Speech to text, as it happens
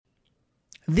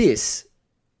This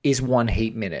is One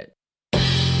Heat Minute.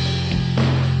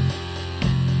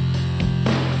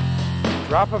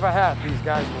 Drop of a hat, these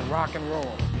guys will rock and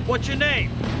roll. What's your name?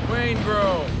 Wayne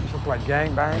Grove. Look like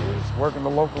gangbangers, working the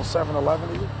local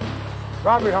 7-Eleven.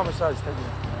 Robbery, homicides, take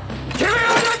it. Give me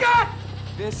all you got!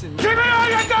 Listen, Give me all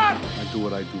you got! I do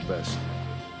what I do best.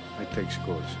 I take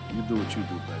scores. You do what you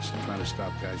do best. Trying to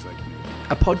stop guys like me.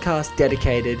 A podcast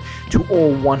dedicated to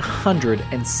all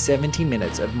 170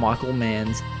 minutes of Michael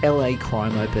Mann's LA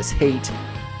crime opus Heat,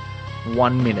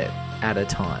 1 minute at a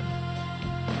time.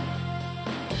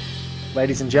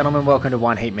 Ladies and gentlemen, welcome to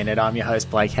One Heat Minute. I'm your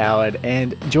host, Blake Howard,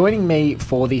 and joining me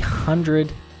for the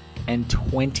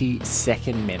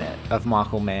 122nd minute of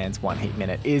Michael Mann's One Heat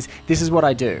Minute this is what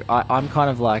I do. I'm kind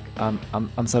of like,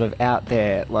 I'm sort of out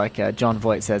there, like John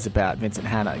Voight says about Vincent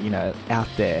Hanna, out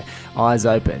there, eyes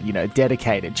open,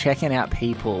 dedicated, checking out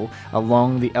people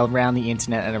around the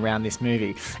internet and around this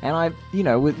movie. And I,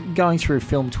 with going through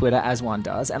film Twitter as one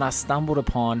does, and I stumbled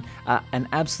upon an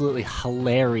absolutely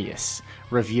hilarious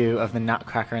review of The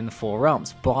Nutcracker in the Four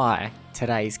Realms by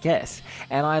today's guest,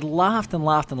 and I laughed and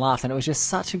laughed and laughed, and it was just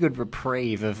such a good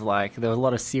reprieve of, like, there were a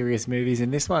lot of serious movies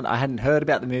in this one. I hadn't heard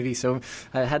about the movie, so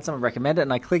I had someone recommend it,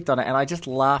 and I clicked on it, and I just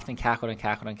laughed and cackled and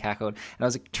cackled and cackled, and it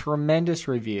was a tremendous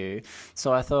review.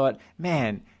 So I thought,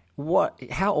 man,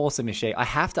 how awesome is she? I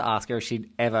have to ask her if she'd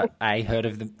ever A, heard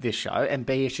of this show, and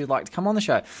B, if she'd like to come on the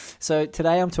show. So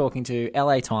today I'm talking to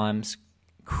LA Times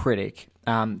critic.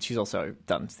 She's also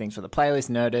done things for the Playlist,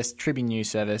 Nerdist, Tribune News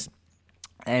Service,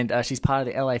 and she's part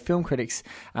of the LA Film Critics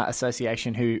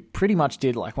Association, who pretty much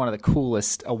did like one of the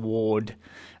coolest award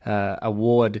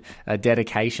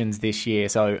dedications this year.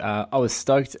 So I was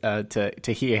stoked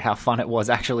to hear how fun it was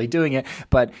actually doing it.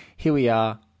 But here we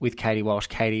are with Katie Walsh.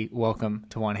 Katie, welcome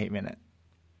to One Heat Minute.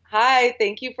 Hi,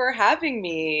 thank you for having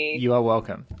me. You are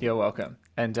welcome. You're welcome.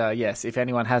 And yes, if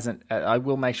anyone hasn't, I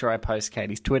will make sure I post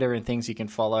Katie's Twitter and things. You can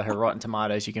follow her Rotten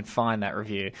Tomatoes. You can find that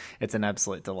review. It's an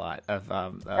absolute delight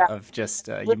of just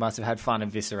you must have had fun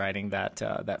eviscerating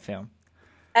that film.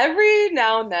 Every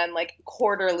now and then, like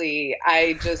quarterly,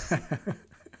 I just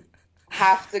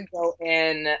have to go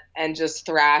in and just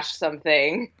thrash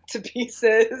something to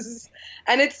pieces.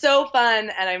 And it's so fun,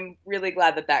 and I'm really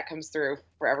glad that comes through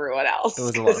for everyone else. It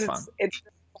was a lot of fun. It's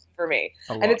fun for me.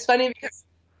 And it's funny because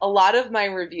a lot of my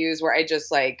reviews where I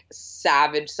just like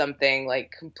savage something,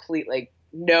 like complete, like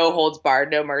no holds barred,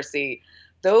 no mercy,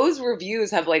 those reviews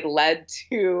have like led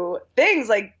to things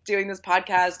like doing this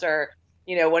podcast, or,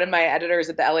 one of my editors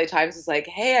at the LA Times was like,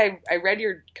 hey, I read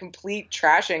your complete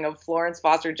trashing of Florence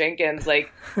Foster Jenkins.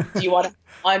 Like, do you want to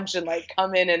lunch and like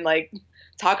come in and like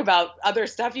talk about other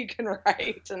stuff you can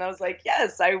write? And I was like,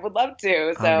 yes, I would love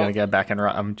to. So I'm going to go back and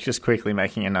write. I'm just quickly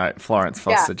making a note. Florence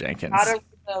Foster Jenkins. How to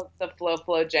the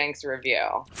Flo Jenks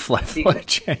review. Flo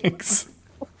Jenks.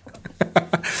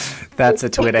 That's a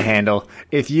Twitter handle.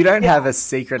 If you don't have a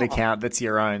secret account that's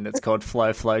your own, that's called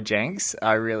Flo Jenks,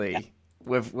 I really,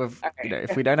 we've right.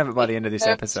 If we don't have it by the end of this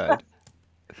episode.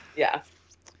 Yeah.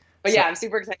 But I'm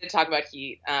super excited to talk about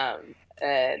Heat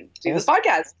and do this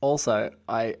podcast. Also,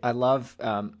 I love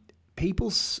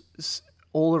people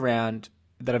all around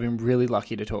that I've been really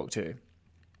lucky to talk to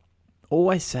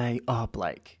always say, oh,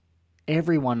 Blake,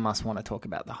 everyone must want to talk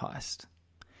about the heist.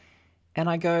 And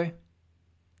I go,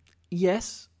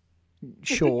 yes,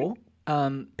 sure,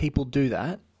 people do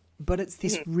that, but it's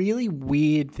this really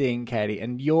weird thing, Katie,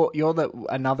 and you're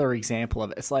another example of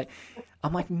it. It's like,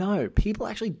 I'm like, no, people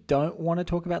actually don't want to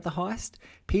talk about the heist.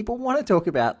 People want to talk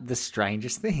about the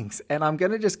strangest things. And I'm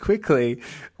going to just quickly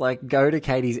like go to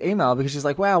Katie's email because she's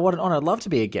like, wow, what an honor. I'd love to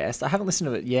be a guest. I haven't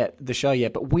listened to it yet, the show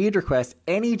yet, but weird request.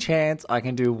 Any chance I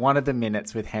can do one of the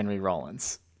minutes with Henry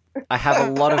Rollins? I have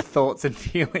a lot of thoughts and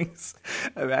feelings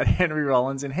about Henry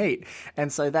Rollins and Heat.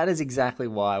 And so that is exactly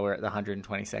why we're at the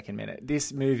 122nd minute.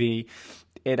 This movie,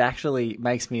 it actually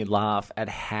makes me laugh at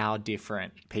how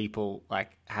different people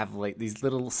like have like these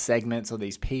little segments or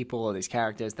these people or these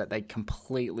characters that they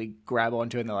completely grab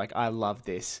onto and they're like, I love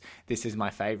this. This is my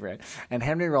favorite. And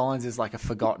Henry Rollins is like a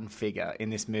forgotten figure in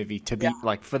this movie to be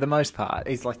like, for the most part,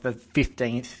 he's like the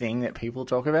 15th thing that people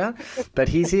talk about, but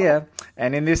he's here.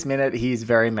 And in this minute, he's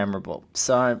very memorable.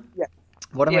 So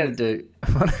what I'm going to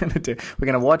do, we're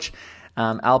going to watch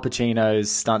Al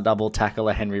Pacino's stunt double tackle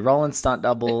a Henry Rollins stunt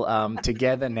double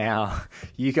together now.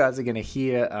 You guys are going to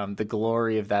hear the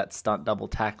glory of that stunt double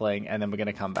tackling, and then we're going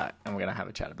to come back and we're going to have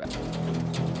a chat about it.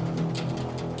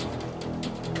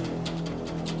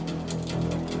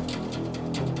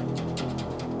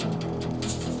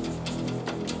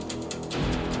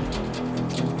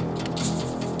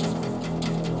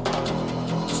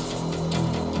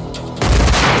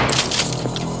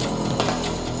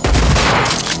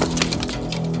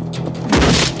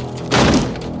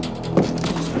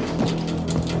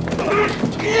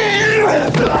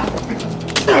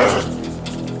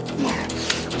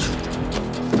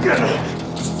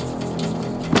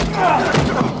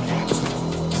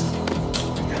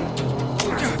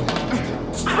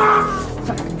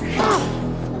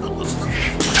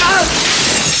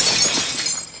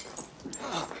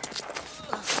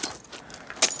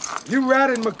 You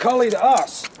ratted McCulley to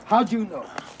us. How'd you know?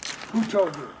 Who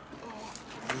told you?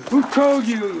 Who told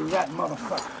you, you rat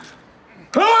motherfucker?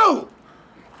 Who?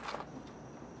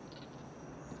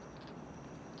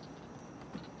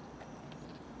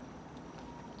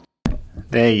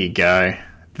 There you go.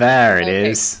 There it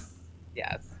is.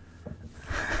 Yes.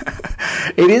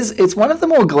 It is. It's one of the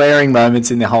more glaring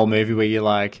moments in the whole movie where you're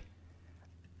like,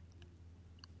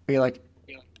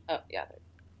 Oh, yeah.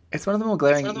 it's one of the more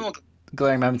glaring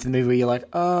moments in the movie where you're like,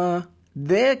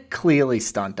 they're clearly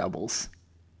stunt doubles.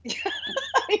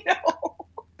 I know.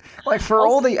 Like, for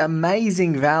all the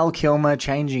amazing Val Kilmer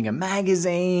changing a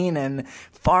magazine and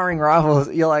firing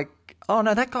rifles, you're like, oh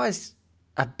no, that guy's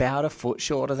about a foot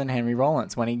shorter than Henry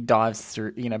Rollins when he dives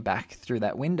through, back through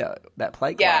that window, that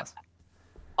plate glass.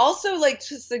 Also, like,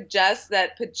 to suggest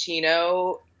that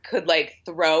Pacino could, like,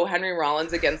 throw Henry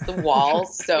Rollins against the wall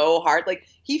so hard. Like,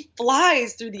 he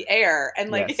flies through the air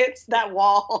and, like, hits that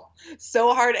wall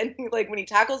so hard. And, like, when he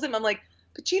tackles him, I'm like,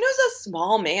 Pacino's a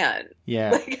small man.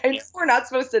 Yeah. Like, I know we're not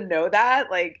supposed to know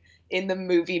that, like, in the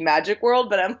movie magic world,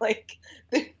 but I'm like,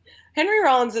 Henry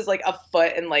Rollins is like a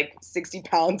foot and like 60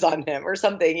 pounds on him or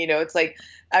something, it's like,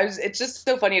 it's just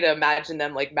so funny to imagine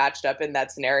them like matched up in that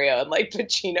scenario and like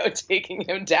Pacino taking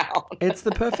him down. It's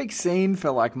the perfect scene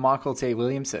for like Michael T.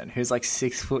 Williamson, who's like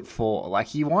 6'4".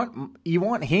 Like you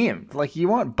want him, like you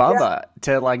want Bubba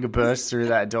to like burst through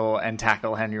that door and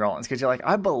tackle Henry Rollins. Cause you're like,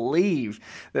 I believe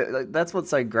that, like, that's what's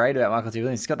so great about Michael T.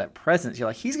 Williams. He's got that presence. You're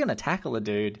like, he's going to tackle a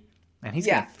dude. And he's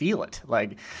going to feel it.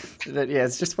 Like,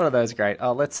 it's just one of those great,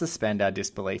 let's suspend our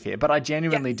disbelief here. But I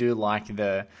genuinely do like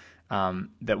that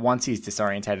once he's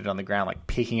disorientated on the ground, like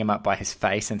picking him up by his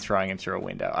face and throwing him through a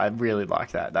window. I really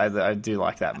like that. I do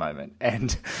like that moment.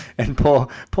 And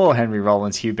poor Henry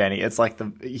Rollins, Hugh Benny, it's like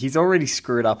he's already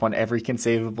screwed up on every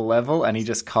conceivable level and he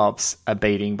just cops a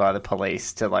beating by the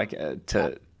police to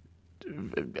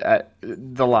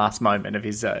the last moment of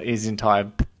his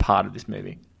entire part of this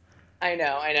movie. I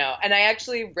know. And I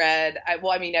actually read, I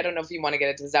don't know if you want to get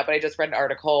into this now, but I just read an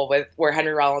article where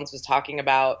Henry Rollins was talking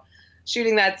about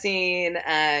shooting that scene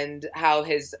and how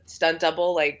his stunt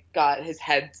double like got his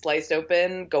head sliced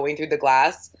open going through the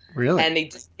glass. Really? And they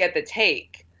didn't get the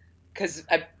take because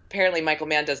apparently Michael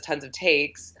Mann does tons of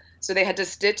takes. So they had to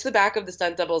stitch the back of the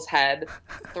stunt double's head,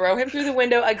 throw him through the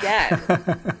window again,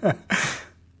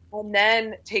 and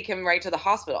then take him right to the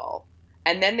hospital.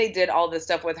 And then they did all this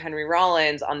stuff with Henry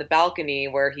Rollins on the balcony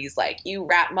where he's like, you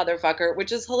rat motherfucker,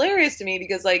 which is hilarious to me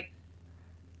because, like,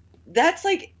 that's,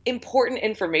 like, important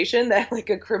information that, like,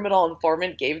 a criminal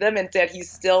informant gave them. And that he's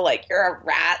still like, you're a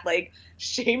rat, like,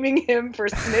 shaming him for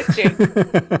snitching.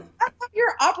 That's how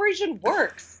your operation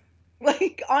works,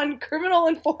 like, on criminal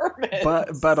informants.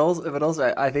 But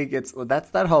also, I think that's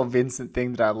that whole Vincent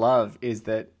thing that I love is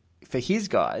that for his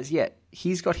guys,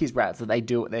 he's got his rats that they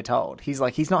do what they're told. He's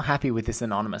like, he's not happy with this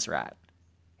anonymous rat.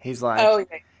 He's like,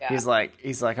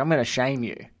 he's like, I'm going to shame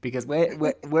you because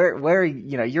we're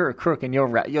you're a crook and you're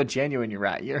rat. You're genuine. You're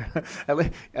rat. You're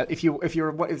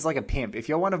it's like a pimp. If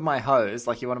you're one of my hoes,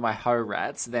 like you're one of my hoe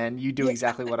rats, then you do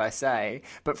exactly what I say.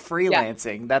 But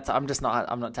freelancing,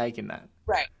 I'm not taking that.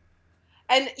 Right.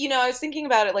 And I was thinking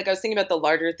about it. Like I was thinking about the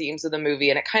larger themes of the movie,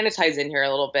 and it kind of ties in here a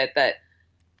little bit that.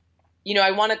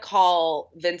 I want to call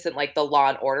Vincent like the law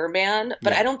and order man,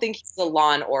 but I don't think he's the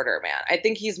law and order man. I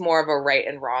think he's more of a right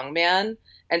and wrong man.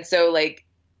 And so like,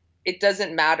 it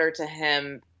doesn't matter to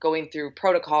him going through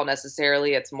protocol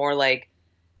necessarily. It's more like,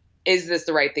 is this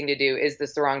the right thing to do? Is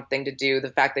this the wrong thing to do?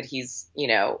 The fact that he's,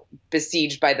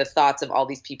 besieged by the thoughts of all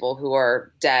these people who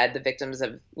are dead, the victims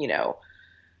of,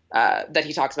 that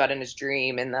he talks about in his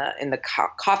dream in the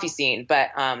coffee scene.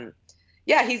 But,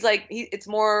 yeah, he's like, it's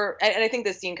more, and I think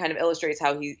this scene kind of illustrates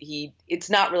how it's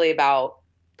not really about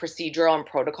procedural and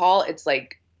protocol. It's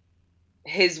like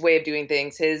his way of doing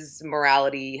things, his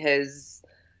morality, his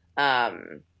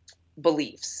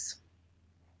beliefs.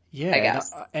 Yeah. I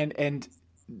guess. And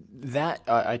that,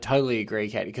 I totally agree,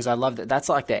 Katie, because I love that. That's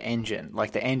like their engine.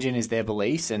 Like the engine is their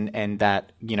beliefs and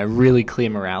that, really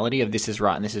clear morality of this is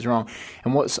right and this is wrong.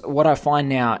 And what I find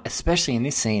now, especially in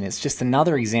this scene, is just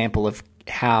another example of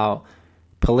how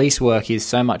police work is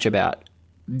so much about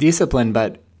discipline,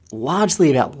 but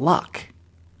largely about luck.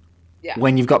 Yeah.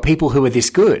 When you've got people who are this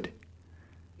good.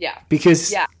 Yeah.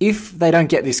 Because if they don't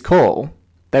get this call,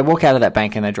 they walk out of that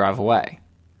bank and they drive away.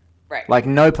 Right. Like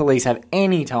no police have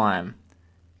any time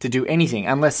to do anything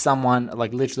unless someone,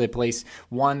 like literally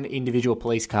one individual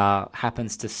police car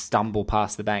happens to stumble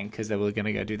past the bank because they were going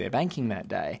to go do their banking that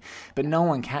day, but no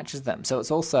one catches them. So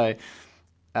it's also,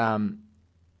 I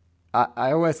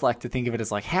always like to think of it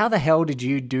as like, how the hell did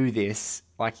you do this?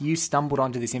 Like, you stumbled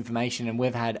onto this information and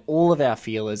we've had all of our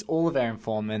feelers, all of our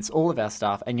informants, all of our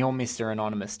stuff, and you're Mr.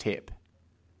 Anonymous Tip.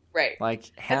 Right.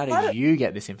 Like, how did you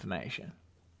get this information?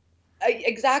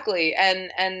 Exactly.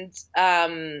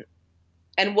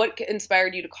 And what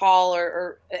inspired you to call,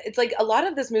 or it's like a lot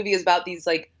of this movie is about these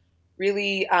like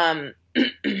really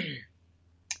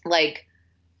like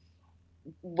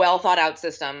well thought out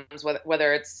systems,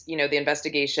 whether it's, you know, the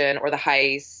investigation or the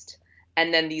heist,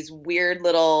 and then these weird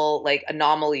little like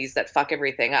anomalies that fuck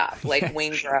everything up, like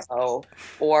Waingro,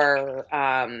 or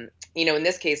you know, in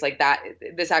this case, like that,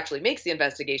 this actually makes the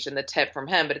investigation, the tip from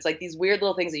him, but it's like these weird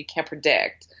little things that you can't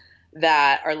predict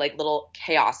that are like little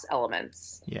chaos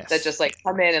elements that just like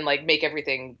come in and like make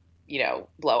everything, you know,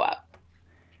 blow up.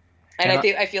 And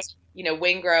I feel, you know,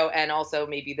 Waingro and also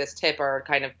maybe this tip are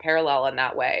kind of parallel in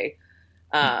that way.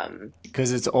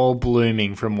 Because it's all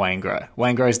blooming from Waingro.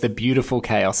 Waingro is the beautiful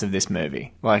chaos of this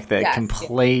movie. Like the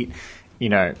complete, you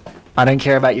know, I don't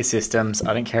care about your systems.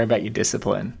 I don't care about your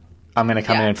discipline. I'm going to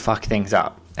come in and fuck things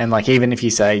up. And like, even if you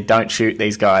say, don't shoot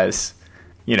these guys,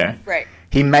 you know, right.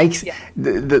 He makes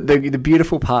the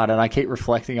beautiful part, and I keep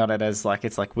reflecting on it as like,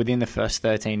 it's like within the first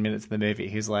 13 minutes of the movie,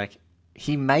 he's like,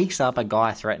 he makes up a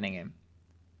guy threatening him.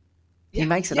 He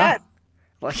makes it up.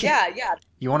 Like,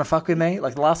 you want to fuck with me?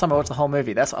 Like the last time I watched the whole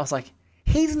movie, I was like,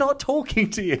 he's not talking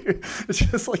to you. It's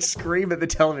just like scream at the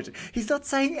television. He's not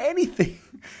saying anything.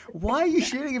 Why are you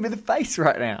shooting him in the face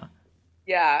right now?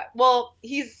 Yeah. Well,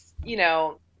 he's, you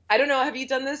know, I don't know. Have you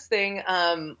done this thing,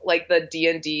 like the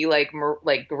D&D, like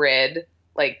grid,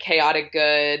 like chaotic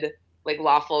good, like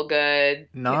lawful good?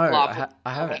 No,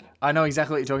 I haven't. I know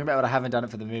exactly what you're talking about, but I haven't done it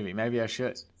for the movie. Maybe I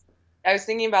should. I was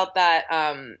thinking about that.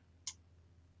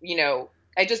 You know,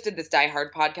 I just did this Die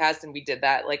Hard podcast, and we did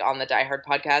that like on the Die Hard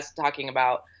podcast, talking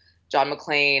about John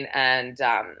McClane and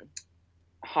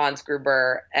Hans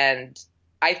Gruber. And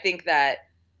I think that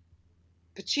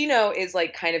Pacino is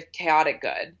like kind of chaotic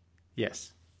good.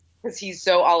 Yes. Because he's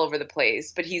so all over the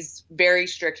place, but he's very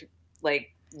strict,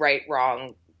 like right,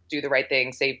 wrong, do the right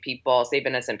thing, save people, save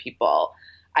innocent people.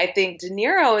 I think De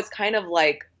Niro is kind of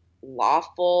like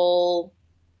lawful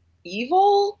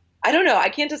evil. I don't know. I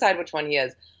can't decide which one he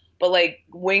is, but like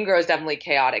Waingro is definitely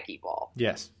chaotic evil.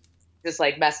 Yes. Just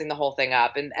like messing the whole thing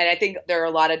up. And I think there are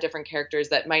a lot of different characters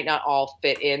that might not all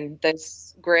fit in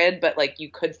this grid, but like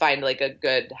you could find like a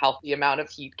good healthy amount of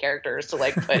Heat characters to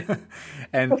like put.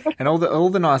 and all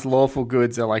the nice lawful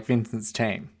goods are like Vincent's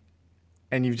team.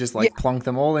 And you've just like plunked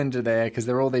them all into there because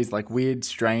they're all these like weird,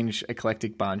 strange,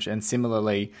 eclectic bunch. And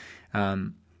similarly,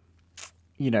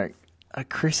 you know,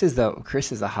 Chris is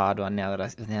a hard one now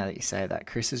that you say that.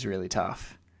 Chris is really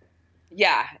tough.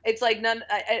 Yeah, it's like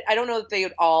I don't know if they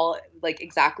would all like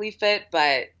exactly fit,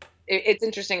 but it's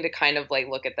interesting to kind of like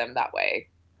look at them that way.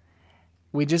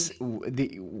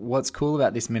 What's cool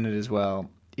about this minute as well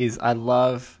is I don't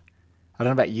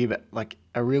know about you, but like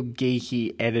a real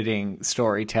geeky editing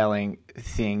storytelling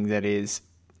thing that is,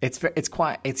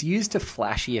 it's used to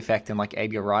flashy effect in like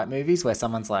Edgar Wright movies where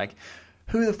someone's like,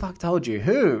 who the fuck told you?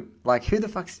 Who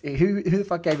the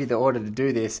fuck gave you the order to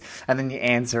do this? And then you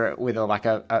answer it with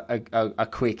a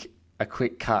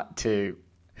quick cut to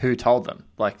who told them.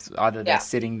 Like either they're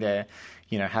sitting there,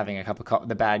 you know, having a cup of coffee,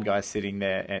 the bad guy's sitting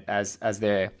there as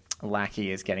their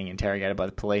lackey is getting interrogated by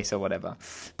the police or whatever.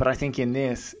 But I think in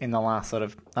the last sort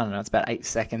of, I don't know, it's about 8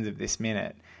 seconds of this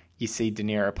minute, you see De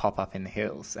Niro pop up in the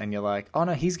hills and you're like, oh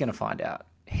no, he's going to find out.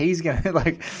 He's going to,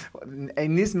 like,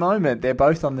 in this moment, they're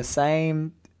both on the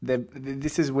same,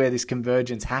 this is where this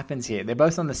convergence happens here. They're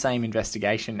both on the same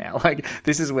investigation now. Like,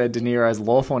 this is where De Niro's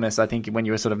lawfulness, I think, when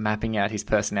you were sort of mapping out his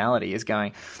personality, is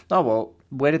going, oh, well,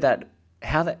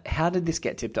 how did this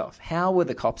get tipped off? How were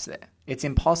the cops there? It's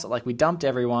impossible. Like, we dumped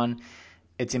everyone.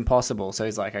 It's impossible. So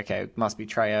he's like, okay, it must be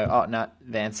Trejo. Oh, no,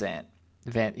 Van Sant.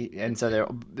 And so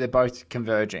they're both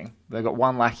converging. They've got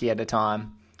one lackey at a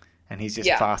time. And he's just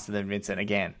faster than Vincent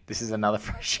again. This is another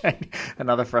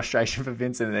frustration for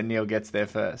Vincent, and then Neil gets there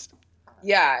first.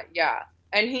 Yeah.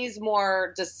 And he's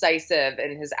more decisive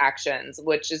in his actions,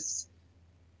 which is,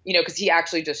 you know, because he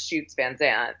actually just shoots Van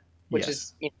Sant, which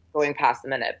is, you know, going past the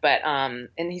minute. But and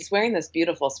he's wearing this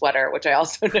beautiful sweater, which I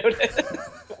also noticed.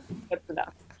 That's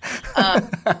enough.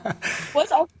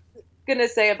 What's also gonna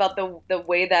say about the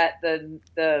way that the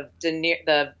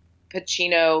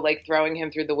Pacino like throwing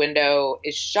him through the window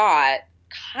is shot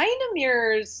kind of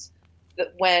mirrors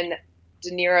when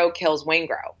De Niro kills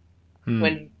Waingro.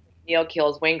 When Neil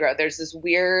kills Waingro, there's this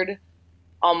weird,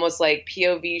 almost like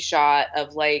POV shot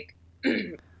of like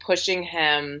pushing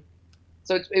him.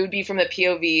 So it would be from the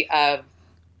POV of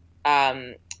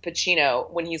Pacino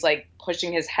when he's like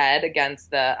pushing his head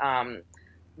against the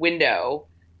window.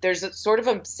 There's a sort of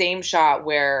a same shot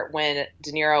where when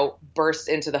De Niro bursts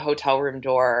into the hotel room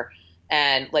door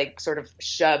and like sort of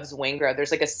shoves Waingro,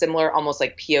 there's like a similar almost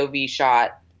like POV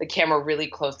shot, the camera really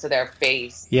close to their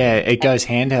face. Yeah, it goes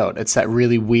handheld. It's that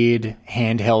really weird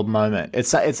handheld moment.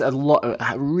 It's a lot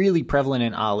really prevalent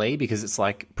in Ali because it's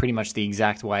like pretty much the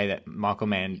exact way that Michael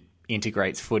Mann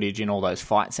integrates footage in all those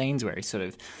fight scenes where he sort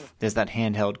of there's that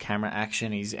handheld camera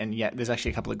action. There's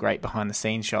actually a couple of great behind the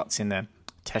scenes shots in the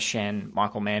Tarzan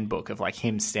Michael Mann book of like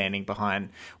him standing behind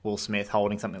Will Smith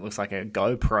holding something that looks like a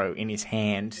GoPro in his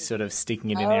hand, sort of sticking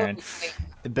it in there.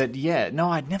 But yeah, no,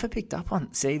 I'd never picked up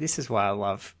on. See, this is why I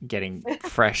love getting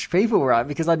fresh people, right?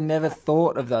 Because I'd never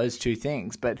thought of those two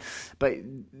things. But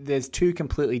there's two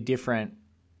completely different.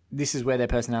 This is where their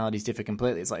personalities differ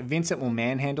completely. It's like Vincent will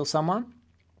manhandle someone.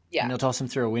 Yeah. And he'll toss him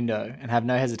through a window and have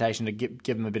no hesitation to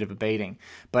give him a bit of a beating.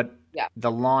 But the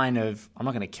line of, I'm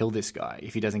not going to kill this guy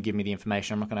if he doesn't give me the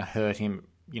information. I'm not going to hurt him,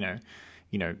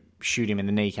 shoot him in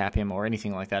the kneecap him or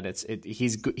anything like that.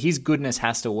 His goodness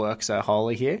has to work so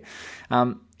wholly here.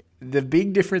 The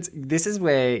big difference, this is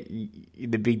where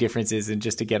the big difference is, and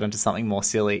just to get onto something more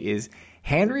silly, is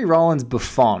Henry Rollins'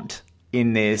 Buffont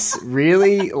in this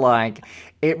really, like,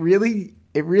 it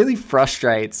really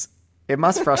frustrates. It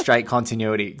must frustrate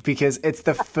continuity because it's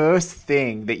the first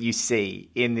thing that you see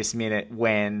in this minute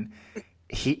when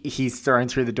he's thrown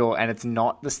through the door and it's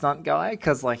not the stunt guy,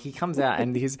 because like he comes out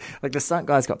and he's like, the stunt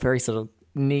guy's got very sort of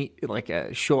neat, like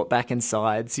a short back and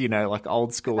sides, like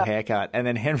old school haircut, and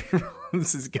then Henry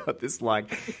Rollins has got this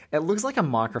like, it looks like a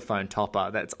microphone topper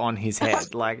that's on his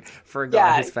head, like for a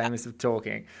guy who's famous of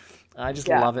talking. I just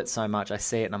love it so much. I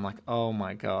see it and I'm like, oh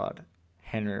my god,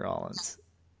 Henry Rollins,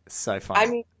 so funny. I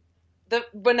mean,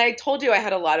 when I told you I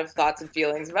had a lot of thoughts and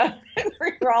feelings about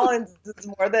Henry Rollins, it's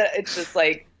more that it's just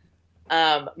like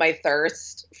my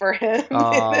thirst for him.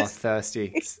 Oh,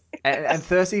 thirsty. and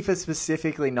thirsty for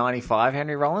specifically 95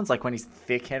 Henry Rollins, like when he's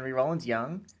thick Henry Rollins,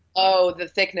 young. Oh, the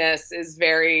thickness is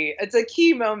it's a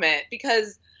key moment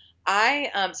because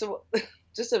so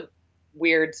just a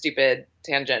weird, stupid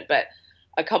tangent, but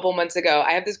a couple months ago,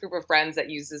 I have this group of friends that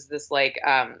uses this like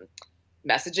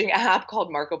messaging app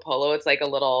called Marco Polo. It's like a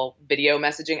little video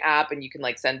messaging app and you can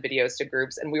like send videos to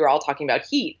groups, and we were all talking about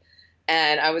Heat.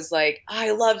 And I was like, oh,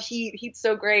 I love Heat. Heat's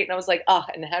so great. And I was like, oh,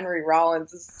 and Henry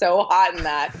Rollins is so hot in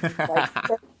that.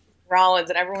 Like, Rollins.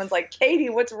 And everyone's like, Katie,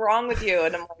 what's wrong with you?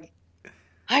 And I'm like,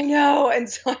 I know. And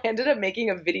so I ended up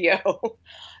making a video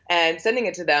and sending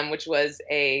it to them, which was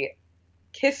a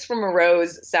Kiss from a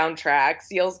Rose soundtrack.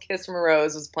 Seal's Kiss from a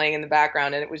Rose was playing in the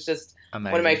background. And it was just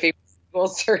Amazing. One of my favorite Google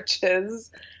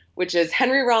searches, which is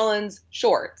Henry Rollins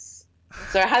shorts.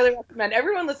 So I highly recommend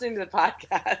everyone listening to the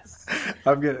podcast.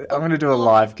 I'm gonna do a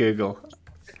live Google,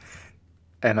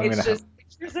 and it's just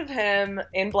pictures of him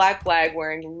in Black Flag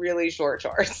wearing really short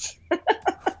shorts,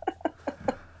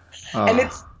 and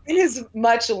it's in his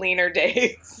much leaner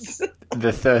days.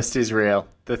 The thirst is real.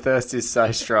 The thirst is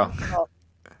so strong.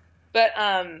 But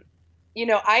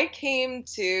I came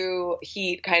to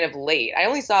Heat kind of late. I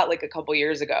only saw it like a couple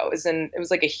years ago. It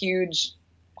was like a huge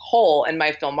hole in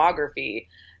my filmography.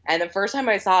 And the first time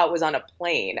I saw it was on a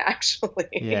plane, actually.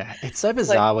 Yeah, it's so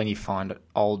bizarre when you find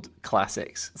old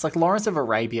classics. It's like Lawrence of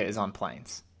Arabia is on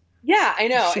planes. Yeah, I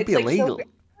know. It should be illegal.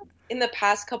 In the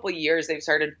past couple of years, they've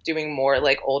started doing more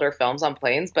like older films on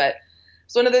planes. But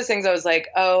it's one of those things I was like,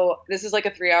 oh, this is like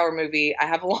a 3-hour movie. I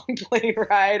have a long plane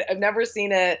ride. I've never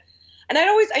seen it. And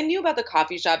I knew about the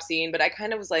coffee shop scene, but I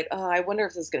kind of was like, oh, I wonder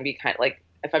if this is going to be kind of like,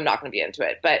 if I'm not going to be into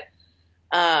it. But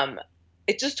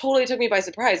it just totally took me by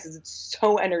surprise because it's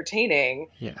so entertaining.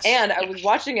 Yes. And I was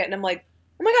watching it and I'm like,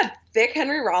 oh my God, thick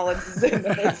Henry Rollins is in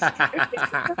this.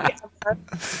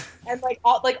 And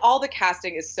all the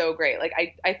casting is so great. Like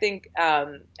I think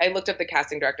I looked up the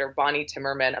casting director, Bonnie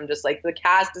Timmerman. I'm just like, the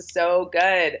cast is so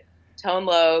good. Tone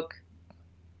Loc,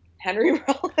 Henry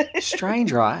Rollins.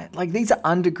 Strange, right? Like these are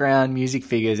underground music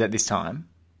figures at this time.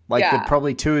 Like they're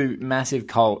probably two massive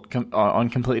cult on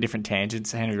completely different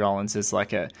tangents. Henry Rollins is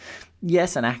like an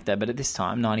actor, but at this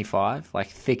time, 95, like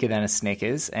thicker than a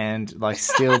Snickers and like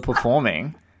still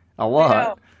performing a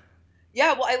lot.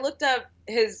 Yeah, well, I looked up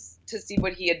to see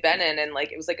what he had been in, and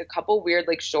like it was like a couple weird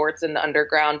like shorts in the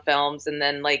underground films, and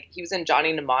then like he was in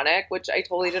Johnny Mnemonic, which I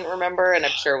totally didn't remember, and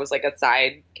I'm sure was like a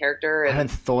side character. I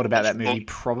haven't thought about that movie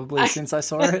probably since I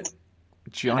saw it.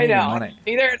 Johnny Mnemonic.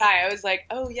 Neither did I. I was like,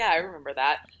 oh yeah, I remember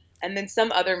that. And then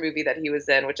some other movie that he was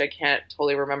in, which I can't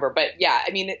totally remember. But yeah,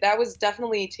 I mean, that was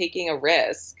definitely taking a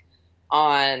risk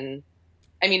on.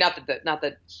 I mean, not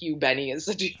that Hugh Benny is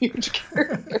such a huge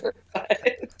character,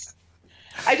 but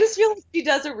I just feel like she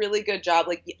does a really good job.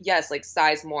 Like, yes, like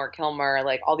Sizemore, Kilmer,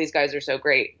 like all these guys are so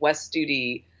great. Wes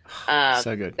Studi,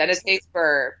 so good. Dennis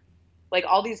Haysbert, like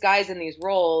all these guys in these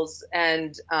roles,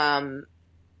 and that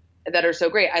are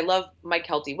so great. I love Mike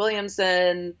Kelty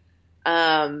Williamson.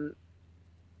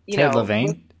 Ted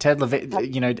Levine,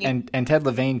 you know, and Ted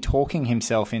Levine talking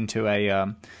himself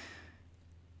into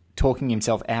talking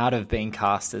himself out of being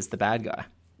cast as the bad guy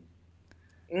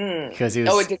because he was.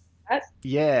 Oh, it did that?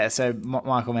 Yeah, so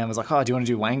Michael Mann was like, "Oh, do you want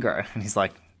to do Wango?" And he's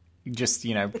like, just,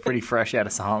 you know, pretty fresh out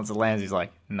of Silence of the Lambs. He's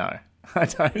like, "No, I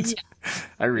don't. Yeah.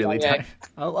 I really don't.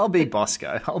 I'll be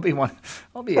Bosco. I'll be one.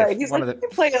 I'll be one of the.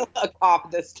 Play a cop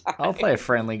this time. I'll play a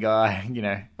friendly guy. You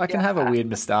know, I can have a weird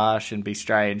moustache and be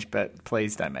strange, but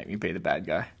please don't make me be the bad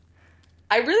guy."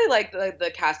 I really like the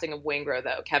casting of Waingro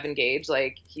though. Kevin Gage,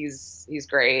 like he's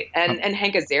great, and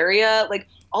Hank Azaria, like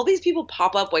all these people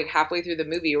pop up like halfway through the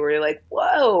movie where you're like,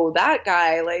 whoa, that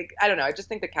guy. Like I don't know, I just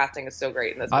think the casting is so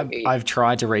great in this movie. I've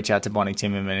tried to reach out to Bonnie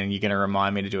Timmerman, and you're going to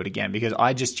remind me to do it again because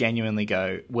I just genuinely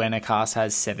go when a cast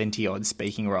has 70 odd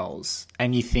speaking roles,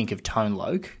 and you think of Tone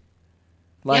Loc,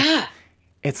 like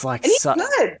it's like and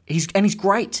he's good. He's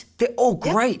great. They're all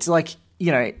great. Yeah. Like.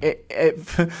 You know,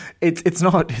 it's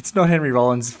not Henry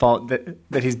Rollins' fault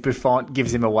that his bouffant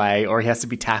gives him away, or he has to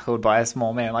be tackled by a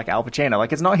small man like Al Pacino.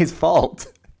 Like it's not his fault.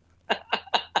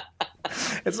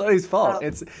 It's not his fault.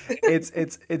 It's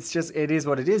just it is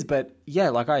what it is. But yeah,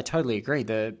 like I totally agree.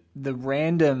 The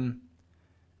random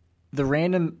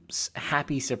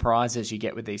happy surprises you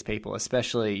get with these people,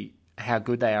 especially how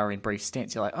good they are in brief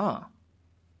stints. You're like, oh,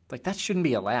 like that shouldn't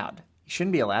be allowed.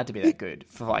 Shouldn't be allowed to be that good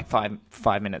for like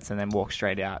five minutes and then walk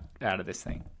straight out of this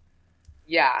thing.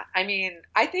 Yeah, I mean,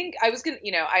 I think I was gonna,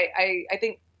 you know, I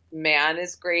think Mann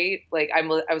is great. Like I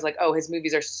was like, oh, his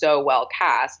movies are so well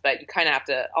cast, but you kind of have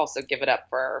to also give it up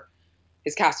for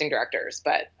his casting directors.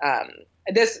 But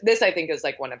this I think is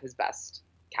like one of his best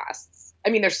casts. I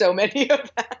mean, there's so many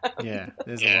of them. Yeah,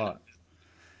 there's a lot.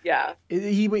 Yeah,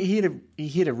 he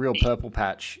hit a real purple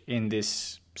patch in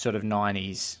this sort of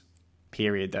 90s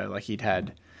period though. Like he'd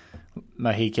had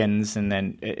Mohicans, and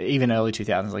then even early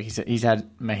 2000s, like he's had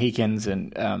Mohicans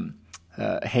and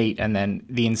Heat, and then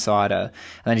The Insider,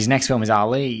 and then his next film is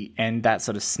Ali, and that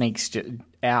sort of sneaks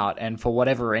out. And for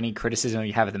whatever any criticism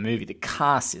you have of the movie, the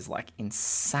cast is like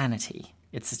insanity.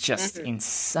 It's just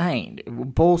insane.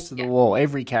 Balls to the wall.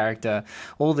 Every character,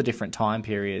 all the different time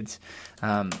periods.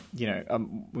 I've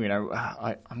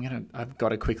got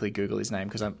to quickly Google his name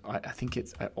because I think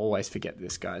I always forget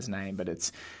this guy's name, but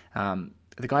it's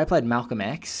the guy who played Malcolm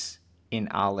X in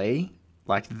Ali.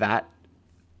 Like that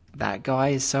guy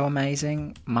is so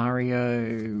amazing.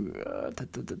 Mario.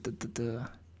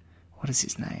 What is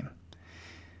his name?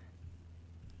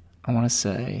 I want to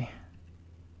say.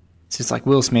 It's just like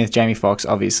Will Smith, Jamie Foxx,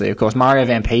 obviously, of course. Mario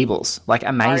Van Peebles, like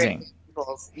amazing.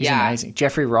 He's amazing.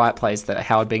 Jeffrey Wright plays the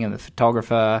Howard Bingham, the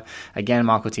photographer. Again,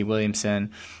 Michael T.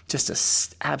 Williamson. Just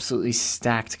a absolutely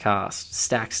stacked cast.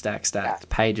 Stacked. Yeah.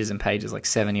 Pages and pages, like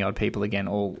 70 odd people again,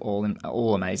 all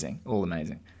amazing. All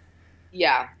amazing.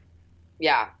 Yeah.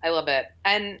 Yeah, I love it.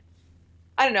 And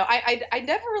I don't know, I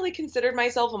never really considered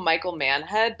myself a Michael Mann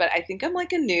head, but I think I'm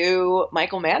like a new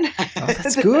Michael Mann head. Oh,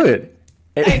 that's good.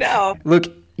 I know. Look,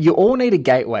 you all need a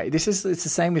gateway. It's the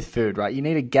same with food, right? You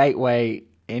need a gateway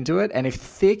into it, and if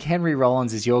thick Henry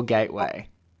Rollins is your gateway,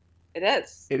 it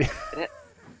is. It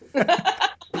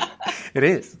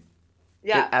is.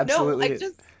 Yeah, it absolutely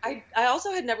is. I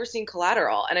also had never seen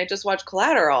Collateral, and I just watched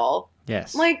Collateral.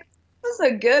 Yes, I'm like, this is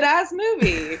a good ass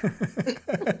movie.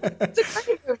 It's a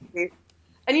great movie.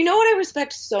 And you know what I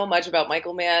respect so much about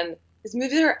Michael Mann? His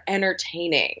movies are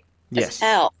entertaining as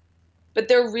hell, but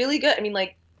they're really good. I mean,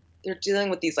 like, they're dealing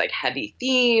with these like heavy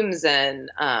themes and,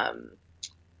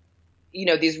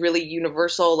 these really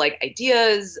universal like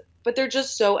ideas, but they're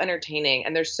just so entertaining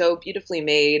and they're so beautifully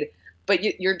made, but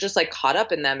you're just like caught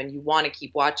up in them and you want to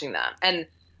keep watching them. And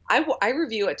I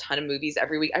review a ton of movies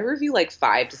every week. I review like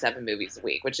 5 to 7 movies a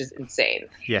week, which is insane.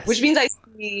 Yes. Which means I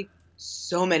see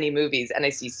so many movies and I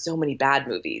see so many bad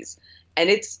movies. And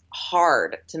it's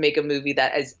hard to make a movie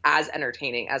that is as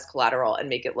entertaining as Collateral and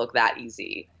make it look that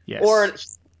easy. Yes. Or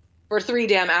for 3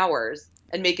 damn hours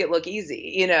and make it look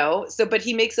easy, you know? So, but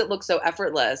he makes it look so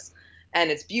effortless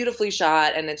and it's beautifully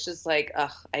shot. And it's just like,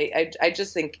 I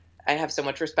just think I have so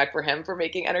much respect for him for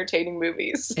making entertaining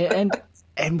movies.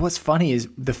 And what's funny is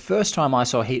the first time I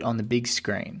saw Heat on the big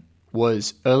screen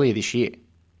was earlier this year.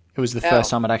 It was the first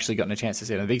time I'd actually gotten a chance to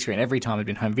see it on the big screen. Every time it'd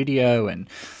been home video and,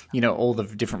 all the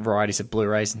different varieties of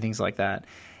Blu-rays and things like that.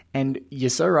 And you're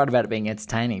so right about it being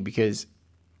entertaining because,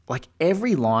 like,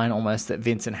 every line almost that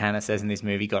Vincent Hanna says in this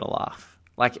movie got a laugh.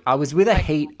 Like, I was with a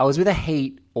Heat,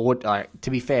 or to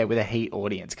be fair, with a Heat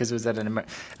audience because it was at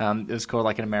it was called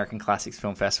like an American Classics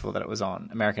Film Festival that it was on,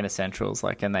 American Essentials,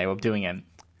 and they were doing an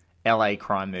LA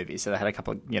crime movie, so they had a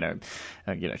couple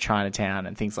of Chinatown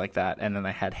and things like that, and then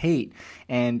they had Heat,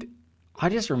 and I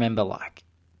just remember like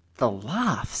the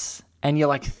laughs, and you're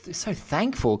like so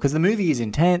thankful because the movie is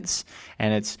intense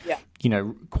and it's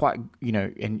quite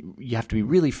and you have to be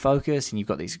really focused, and you've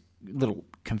got these little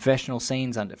confessional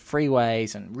scenes under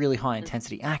freeways and really high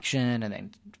intensity action, and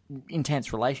then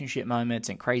intense relationship moments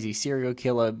and crazy serial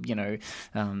killer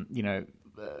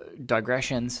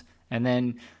digressions, and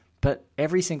then. But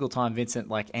every single time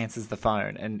Vincent answers the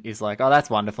phone and is like, "Oh,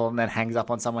 that's wonderful," and then hangs up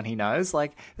on someone he knows,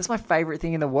 that's my favorite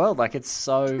thing in the world. It's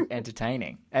so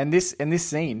entertaining. And this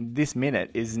scene, this minute,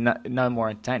 is no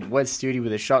more entertaining. Where's Studi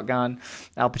with a shotgun,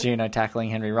 Al Pacino tackling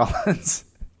Henry Rollins,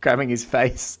 grabbing his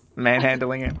face,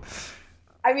 manhandling him.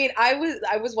 I mean, I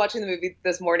was watching the movie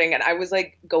this morning, and I was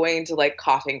going into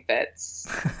coughing fits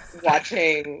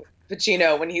watching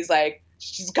Pacino when he's like,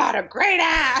 "She's got a great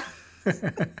ass."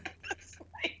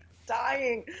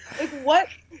 Dying. What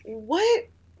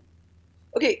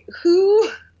okay, who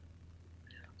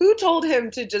told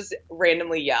him to just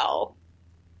randomly yell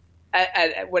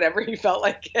at whatever he felt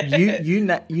like it?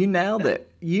 You nailed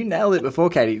it. You nailed it before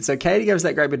Katie. So Katie gave us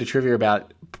that great bit of trivia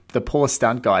about the poor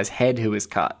stunt guy's head who was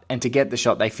cut, and to get the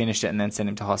shot they finished it and then sent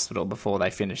him to hospital before they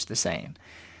finished the scene.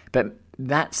 But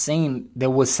that scene, there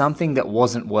was something that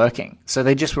wasn't working, so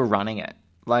they just were running it.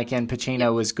 And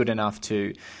Pacino was good enough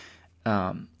to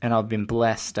and I've been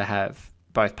blessed to have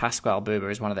both Pasquale Buba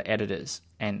as one of the editors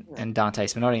and Dante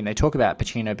Spinotti, and they talk about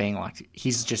Pacino being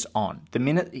he's just on. The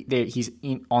minute he's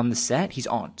on the set, he's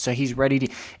on. So he's ready to,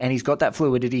 and he's got that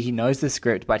fluidity. He knows the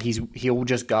script, but he'll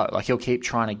just go. He'll keep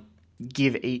trying to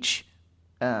give each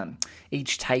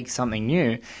take something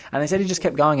new. And they said he just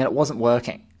kept going, and it wasn't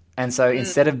working. And so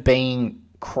instead of being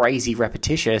crazy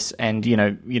repetitious and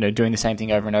doing the same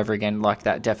thing over and over again, like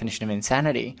that definition of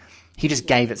insanity, he just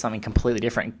gave it something completely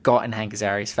different, got in Hank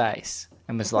Azaria's face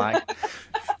and was like,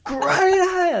 "Great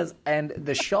ass!" And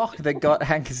the shock that got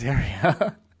Hank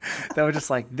Azaria, they were just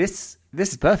like, this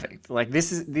is perfect.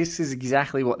 This is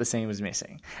exactly what the scene was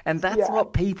missing. And that's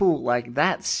what people,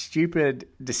 that stupid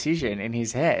decision in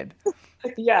his head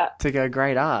to go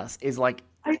great ass is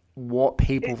what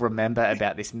people remember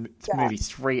about this movie.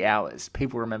 3 hours.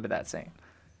 People remember that scene.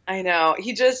 I know.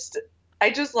 I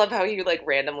just love how he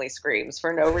randomly screams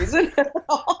for no reason at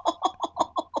all.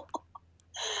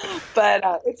 But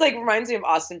it's reminds me of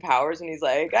Austin Powers when he's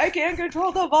like, "I can't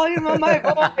control the volume of my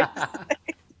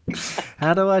voice."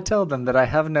 How do I tell them that I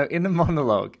have no inner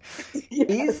monologue?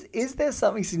 Yes. Is there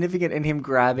something significant in him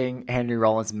grabbing Henry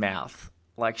Rollins' mouth?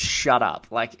 Shut up.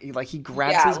 He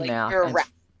grabs his mouth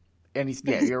and he's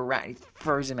you're a rat. He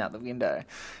throws him out the window.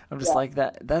 I'm just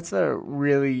that's a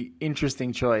really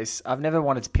interesting choice. I've never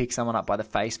wanted to pick someone up by the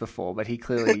face before, but he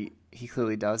clearly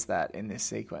does that in this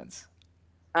sequence.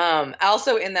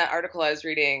 Also in that article I was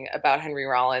reading about Henry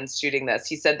Rollins shooting this,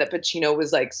 he said that Pacino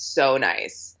was so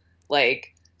nice,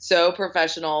 so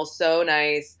professional, so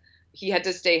nice. He had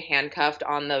to stay handcuffed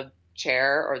on the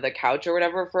chair or the couch or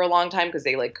whatever for a long time because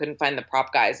they couldn't find the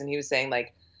prop guys, and he was saying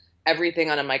everything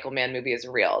on a Michael Mann movie is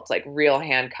real. It's real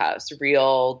handcuffs,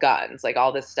 real guns,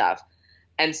 all this stuff.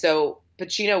 And so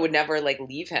Pacino would never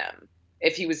leave him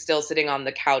if he was still sitting on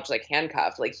the couch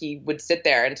handcuffed. He would sit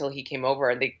there until he came over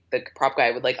and the prop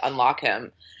guy would unlock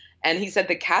him. And he said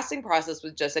the casting process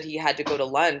was just that he had to go to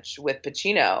lunch with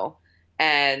Pacino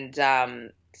and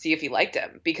see if he liked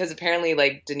him, because apparently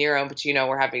De Niro and Pacino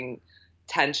were having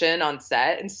tension on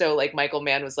set. And so Michael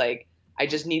Mann was I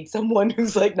just need someone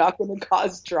who's not going to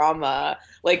cause drama.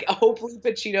 Hopefully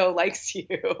Pacino likes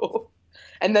you.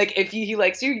 And if he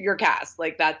likes you, you're cast.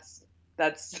 That's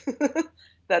that's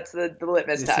the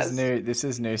litmus test. This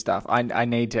is new stuff. I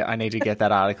need to get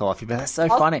that article off you. But that's so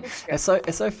funny. It's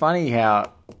so funny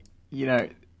how,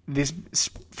 this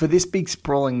for this big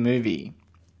sprawling movie,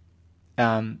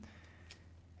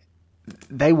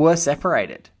 they were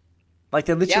separated. They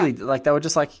literally they were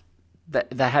just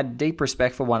they had deep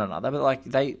respect for one another, but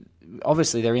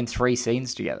they're in 3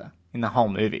 scenes together in the whole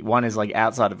movie. One is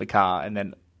outside of the car, and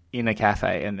then in a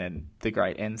cafe, and then the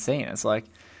great end scene. It's we're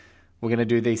gonna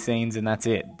do these scenes, and that's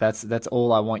it. That's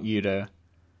all I want you to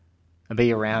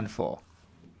be around for.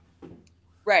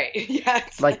 Right? Yeah.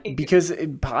 Because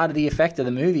part of the effect of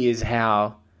the movie is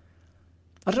how,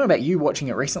 I don't know about you watching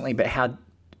it recently, but how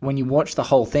when you watch the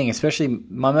whole thing, especially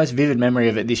my most vivid memory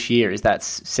of it this year is that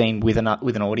scene with an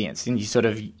audience, and you sort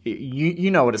of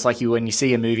you know what it's like when you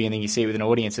see a movie and then you see it with an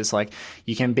audience. It's like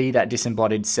you can be that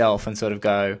disembodied self and sort of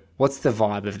go, what's the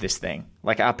vibe of this thing?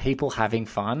 Like, are people having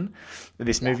fun with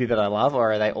this movie that I love,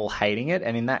 or are they all hating it?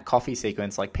 And in that coffee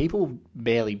sequence, like, people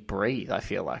barely breathe. I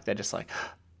feel like they're just like,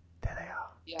 there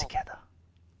they are together.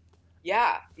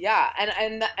 Yeah,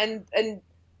 and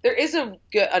there is an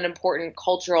important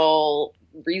cultural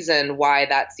reason why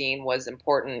that scene was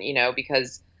important, you know,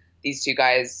 because these two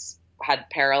guys had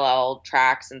parallel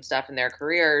tracks and stuff in their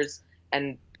careers,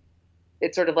 and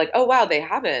it's sort of like, oh wow, they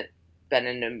haven't been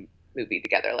in a movie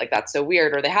together, like that's so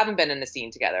weird, or they haven't been in a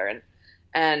scene together,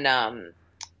 and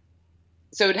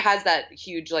so it has that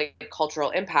huge like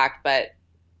cultural impact, but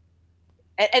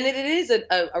and it is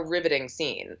a riveting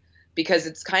scene, because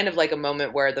it's kind of like a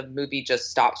moment where the movie just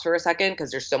stops for a second because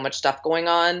there's so much stuff going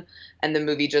on, and the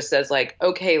movie just says like,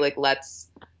 okay, like let's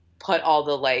put all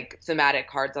the like thematic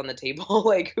cards on the table.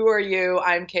 Like, who are you?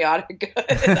 I'm chaotic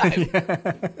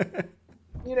good.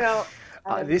 You know,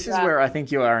 this is where I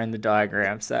think you are in the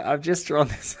diagram. So I've just drawn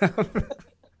this up.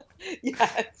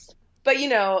 Yes, but you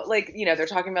know, like, you know, they're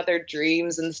talking about their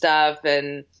dreams and stuff, but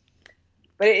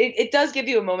it does give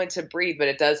you a moment to breathe, but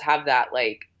it does have that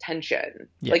like tension.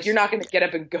 Yes. Like, you're not going to get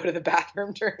up and go to the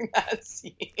bathroom during that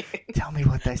scene. Tell me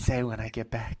what they say when I get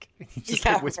back. You just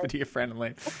like whisper to your friend and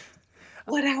like,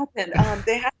 what happened?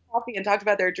 They had coffee and talked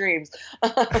about their dreams.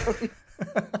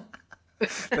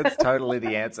 That's totally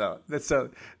the answer. That's so.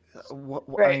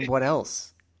 Right. I mean, what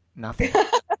else? Nothing.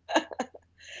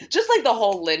 Just like the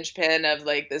whole linchpin of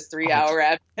like this 3-hour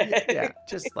epic. Yeah,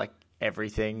 just like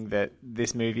everything that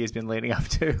this movie has been leading up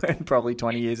to, and probably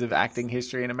 20 years of acting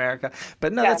history in America.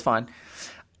 But no, that's fine.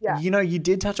 Yeah. You know, you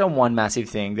did touch on one massive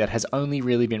thing that has only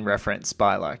really been referenced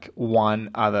by like one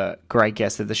other great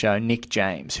guest of the show, Nick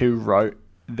James, who wrote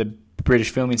the British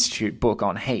Film Institute book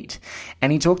on Heat.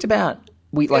 And he talked about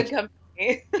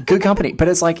good company, but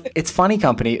it's like, it's funny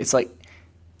company. It's like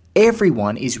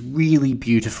everyone is really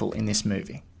beautiful in this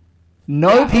movie.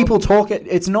 People talk it.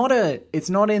 It's not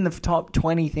in the top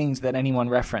 20 things that anyone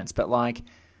reference, but like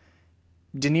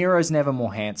De Niro's never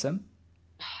more handsome.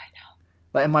 Oh, I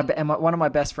know. Like, one of my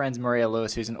best friends, Maria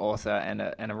Lewis, who's an author and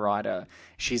a writer,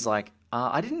 she's like,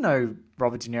 I didn't know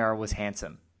Robert De Niro was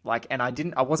handsome. Like, and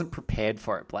I wasn't prepared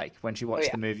for it, Blake, when she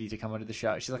watched the movie to come onto the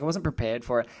show. She's like, I wasn't prepared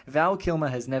for it. Val Kilmer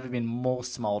has never been more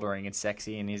smoldering and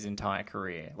sexy in his entire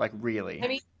career. Like, really. I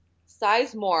mean,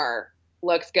 Sizemore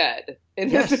looks good in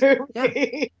this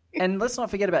movie. Yeah. And let's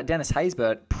not forget about Dennis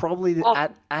Haysbert, probably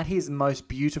at his most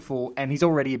beautiful, and he's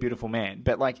already a beautiful man,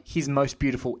 but like his most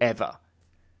beautiful ever.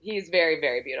 He's very,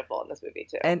 very beautiful in this movie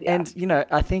too. And you know,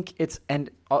 I think and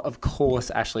of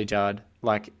course Ashley Judd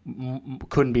like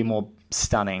couldn't be more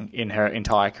stunning in her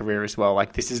entire career as well.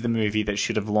 Like, this is the movie that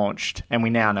should have launched, and we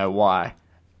now know why.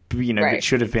 You know, it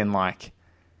should have been like,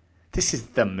 this is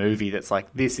the movie that's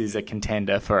like, this is a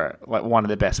contender for like one of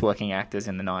the best working actors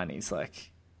in the 90s,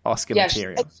 like Oscar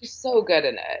material. She's so good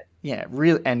in it. Yeah,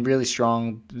 really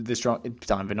strong.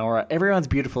 Diane Venora. Everyone's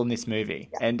beautiful in this movie,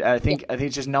 and I think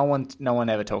it's just no one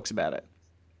ever talks about it.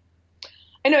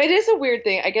 I know it is a weird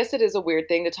thing. I guess it is a weird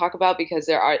thing to talk about because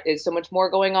there is so much more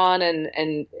going on,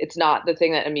 and it's not the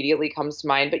thing that immediately comes to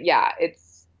mind. But yeah,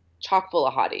 it's chock full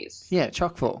of hotties. Yeah,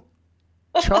 chock full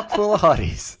of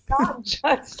hotties. Not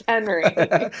just Henry.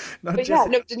 De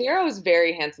Niro is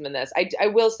very handsome in this. I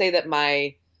will say that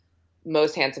my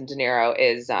most handsome De Niro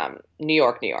is New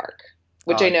York,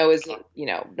 which I know is, you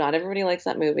know, not everybody likes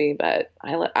that movie, but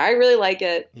I really like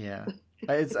it. Yeah.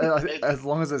 It's as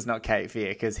long as it's not Cape Fear,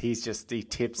 because he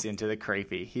tips into the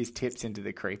creepy.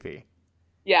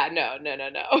 Yeah, no.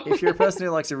 If you're a person who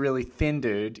likes a really thin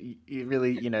dude, you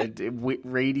really, you know,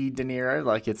 reedy De Niro,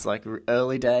 like it's like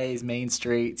early days, mean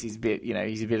streets. He's a bit, you know,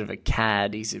 he's a bit of a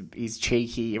cad. He's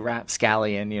cheeky, a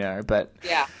rapscallion, you know. But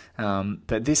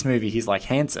but this movie, he's like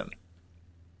handsome.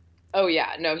 Oh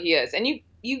yeah, no, he is, and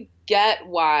you get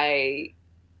why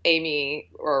Amy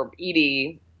or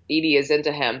Edie is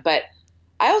into him, but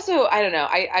I don't know.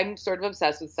 I'm sort of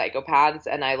obsessed with psychopaths,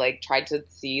 and I like tried to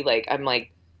see I'm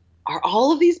like, are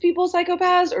all of these people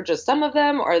psychopaths or just some of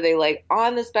them? Or are they like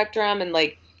on the spectrum? And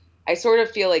like, I sort of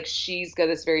feel like she's got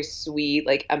this very sweet,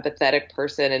 like empathetic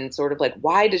person, and sort of like,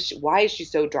 why is she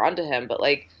so drawn to him? But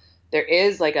like, there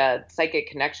is like a psychic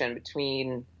connection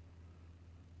between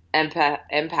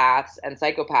empaths and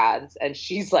psychopaths, and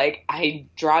she's like, I'm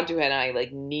drawn to him, and I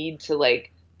like need to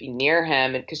like be near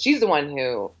him, because she's the one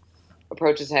who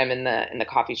approaches him in the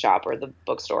coffee shop or the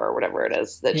bookstore or whatever it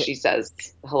is that she says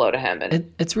hello to him.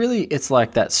 And it's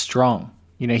like that strong,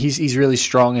 you know, he's really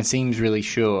strong and seems really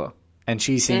sure, and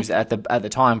she seems at the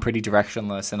time pretty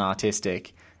directionless and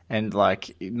artistic. And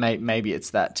like maybe it's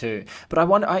that too. But I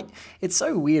wonder, it's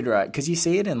so weird, right? Because you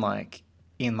see it in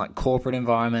corporate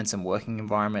environments and working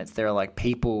environments. There are like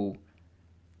people.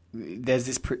 There's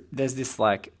this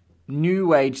like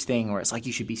new age thing where it's like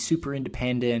you should be super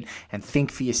independent and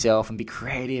think for yourself and be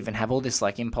creative and have all this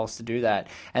like impulse to do that.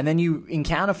 And then you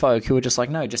encounter folk who are just like,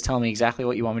 no, just tell me exactly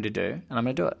what you want me to do, and I'm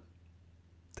going to do it.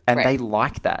 And they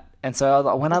like that. And so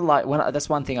that's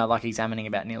one thing I like examining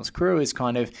about Neil's crew is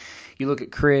kind of, you look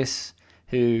at Chris,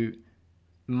 who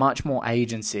much more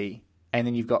agency, and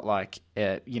then you've got like,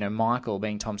 Michael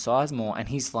being Tom Sizemore, and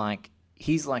he's like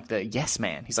the yes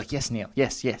man. He's like, yes, Neil,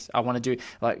 yes, I want to do,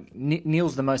 like,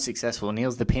 Neil's the most successful.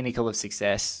 Neil's the pinnacle of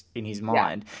success in his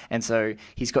mind. Yeah. And so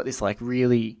he's got this like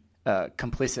really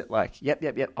complicit, like, yep,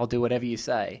 I'll do whatever you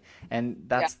say. And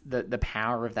that's the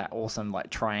power of that awesome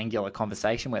like triangular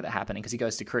conversation where they're happening, because he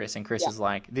goes to Chris, and Chris is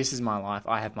like, this is my life,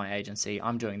 I have my agency,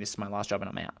 I'm doing this is my last job, and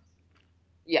I'm out.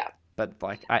 Yeah. But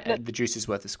like the juice is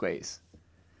worth the squeeze.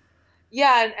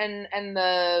 Yeah, and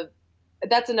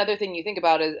that's another thing you think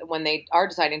about is when they are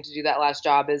deciding to do that last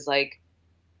job is like,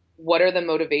 what are the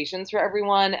motivations for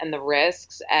everyone and the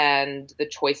risks and the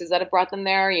choices that have brought them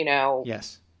there,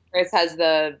 Yes. Chris has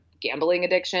the gambling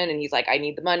addiction, and he's like, I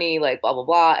need the money, like, blah, blah,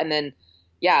 blah. And then,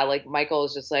 like, Michael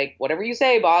is just like, whatever you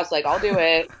say, boss, like, I'll do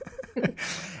it.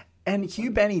 And Hugh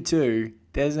Benny, too,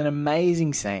 there's an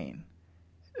amazing scene,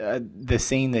 the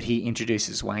scene that he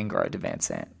introduces Waingro to Van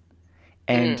Sant.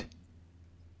 And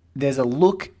there's a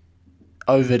look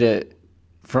over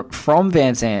from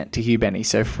Van Sant to Hugh Benny,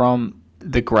 so from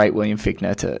the great William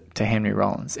Fichtner to Henry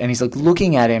Rollins. And he's like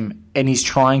looking at him, and he's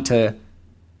trying to,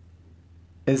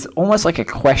 it's almost like a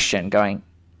question going,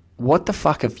 what the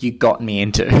fuck have you gotten me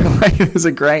into? Like, it was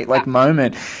a great like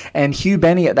moment. And Hugh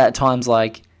Benny at that time's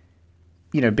like,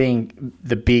 being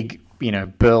the big,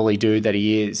 burly dude that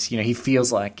he is, he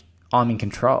feels like, I'm in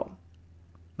control.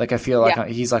 Like, I feel like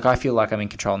he's like, I feel like I'm in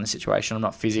control in the situation. I'm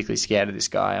not physically scared of this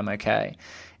guy. I'm okay.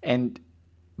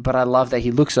 But I love that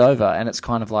he looks over, and it's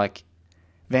kind of like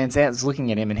Van Zant's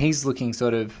looking at him, and he's looking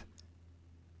sort of,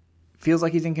 feels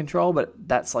like he's in control, but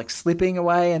that's like slipping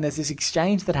away. And there's this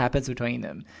exchange that happens between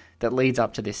them that leads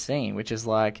up to this scene, which is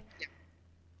like,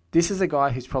 this is a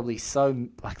guy who's probably so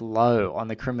like low on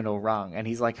the criminal rung, and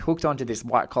he's like hooked onto this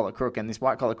white collar crook, and this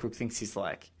white collar crook thinks he's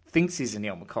a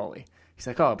Neil McCauley. He's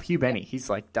like, oh, Hugh Benny,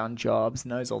 he's like done jobs,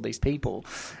 knows all these people.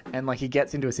 And like he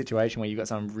gets into a situation where you've got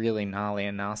someone really gnarly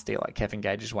and nasty like Kevin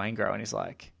Gage's Waingro, and he's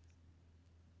like,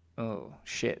 oh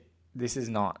shit, this is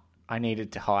not, I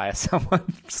needed to hire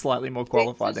someone slightly more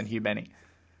qualified than Hugh Benny.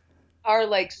 Are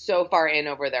like so far in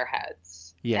over their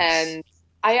heads. Yes. And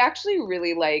I actually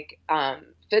really like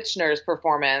Fichtner's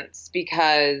performance,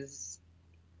 because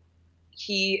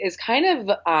he is kind of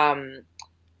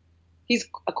he's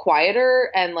a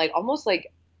quieter and like almost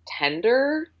like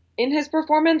tender in his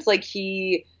performance. Like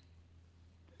I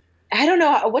don't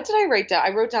know, what did I write down?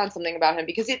 I wrote down something about him,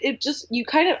 because it just, you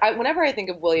kind of, whenever I think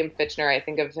of William Fichtner, I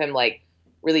think of him like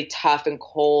really tough and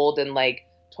cold and like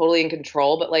totally in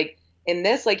control. But like in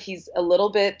this, like he's a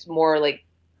little bit more like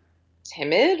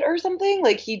timid or something.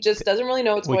 Like he just doesn't really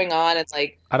know what's going on. It's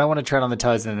like, I don't want to tread on the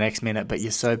toes in the next minute, but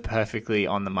you're so perfectly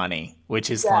on the money,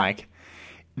 which is like,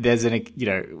 there's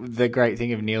the great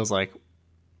thing of Neil's like,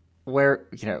 where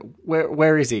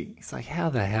is he? It's like, how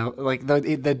the hell? Like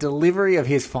the delivery of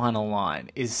his final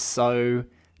line is so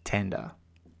tender.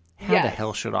 How the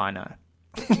hell should I know?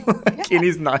 In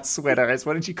his nice sweater.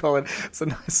 What did you call it? It's a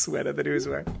nice sweater that he was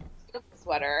wearing.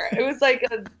 Sweater. It was like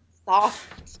a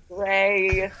soft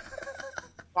gray,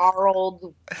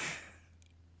 borrowed.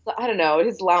 I don't know.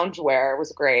 His loungewear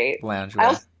was great.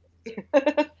 Loungewear.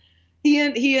 He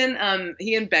and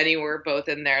Benny were both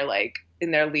in their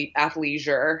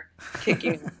athleisure,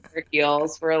 kicking their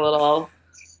heels for a little.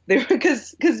 They were,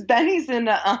 because Benny's in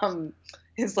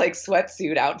his like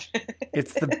sweatsuit outfit.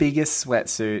 It's the biggest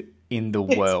sweatsuit in the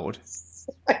world.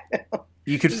 I know.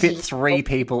 You could fit 3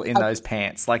 people in those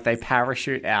pants. Like they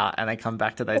parachute out and they come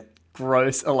back to those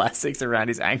gross elastics around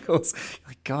his ankles.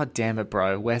 Like, God damn it,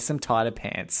 bro! Wear some tighter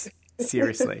pants.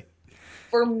 Seriously.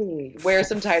 For me, wear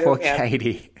some tighter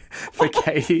pants. For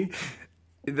Katie,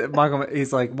 Michael,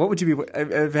 he's like, what would you be,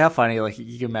 how funny, like,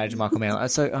 you can imagine Michael Mann.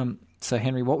 So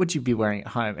Henry, what would you be wearing at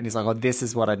home? And he's like, oh, this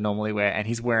is what I'd normally wear. And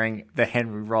he's wearing the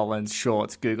Henry Rollins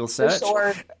shorts Google search.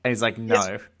 And he's like,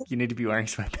 no, you need to be wearing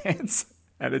sweatpants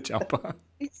and a jumper.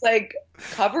 He's like,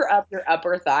 cover up your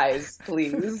upper thighs,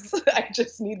 please. I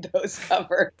just need those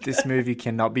covered. This movie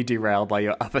cannot be derailed by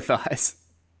your upper thighs.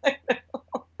 I know.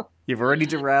 You've already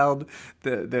derailed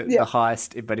the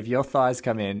heist, but if your thighs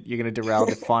come in, you're going to derail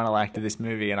the final act of this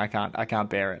movie, and I can't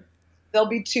bear it. They'll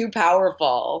be too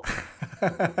powerful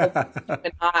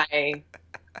and high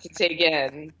to take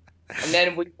in, and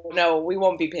then we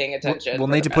won't be paying attention. We'll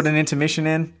need to put an intermission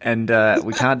in, and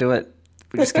we can't do it.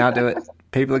 We just can't do it.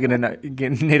 People are going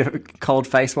to need a cold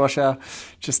face washer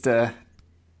just to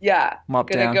mop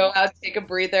down. Gonna go out, take a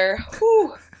breather.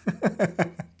 Whew.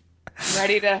 I'm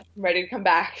ready to come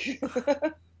back.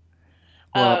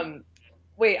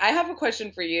 Wait, I have a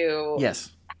question for you.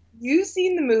 Yes. Have you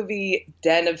seen the movie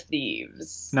Den of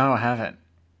Thieves? No, I haven't.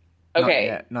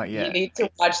 Okay. Not yet. You need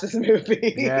to watch this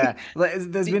movie. Yeah.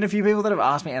 There's been a few people that have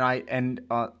asked me, and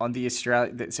on the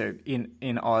Australia, so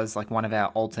in Oz, like one of our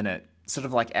alternate, sort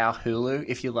of like our Hulu,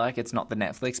 if you like. It's not the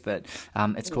Netflix, but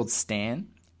it's called Stan.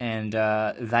 And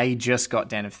they just got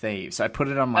Den of Thieves. So I put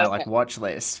it on my watch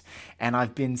list. And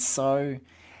I've been so,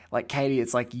 like, Katie,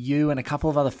 it's like you and a couple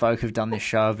of other folk who've done this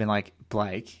show have been like,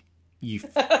 Blake, you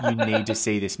need to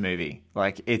see this movie.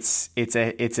 Like, it's a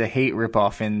Heat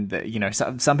ripoff, and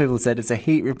some people have said it's a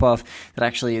Heat ripoff that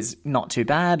actually is not too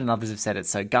bad, and others have said it's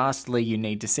so ghastly you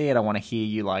need to see it. I want to hear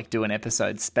you like do an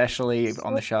episode specially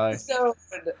on the show. So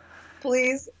good.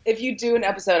 Please, if you do an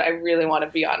episode, I really want to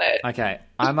be on it. Okay,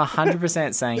 I'm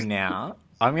 100% saying now.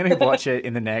 I'm going to watch it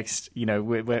in the next,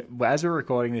 as we're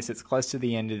recording this, it's close to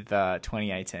the end of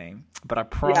 2018. But I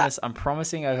promise, I'm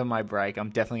promising over my break, I'm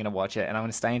definitely going to watch it. And I'm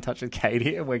going to stay in touch with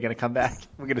Katie, and we're going to come back.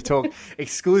 We're going to talk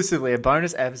exclusively, a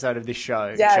bonus episode of this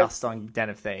show just on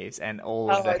Den of Thieves and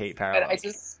all of the Heat parallels. I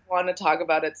just want to talk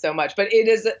about it so much. But it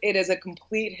is a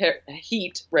complete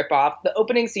Heat ripoff. The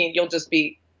opening scene, you'll just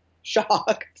be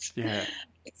shocked. Yeah.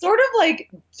 It's sort of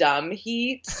like dumb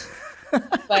Heat,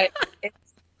 but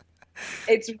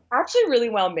it's actually really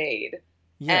well made.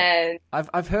 Yeah. And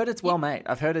I've heard it's well made.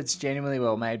 I've heard it's genuinely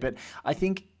well made. But I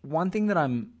think one thing that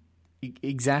I'm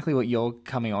exactly what you're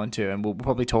coming on to, and we'll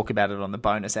probably talk about it on the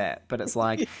bonus app, but it's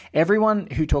like everyone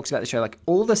who talks about the show, like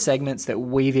all the segments that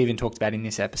we've even talked about in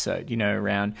this episode,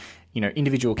 around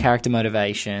individual character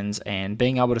motivations and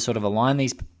being able to sort of align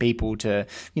these people to,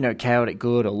 chaotic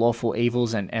good or lawful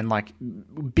evils and like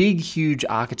big, huge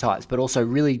archetypes, but also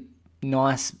really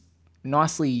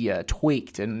nicely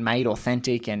tweaked and made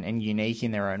authentic and unique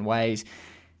in their own ways.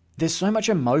 There's so much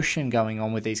emotion going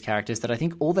on with these characters that I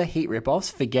think all the Heat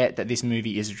ripoffs forget that this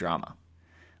movie is a drama.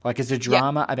 Like, it's a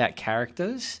drama about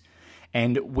characters,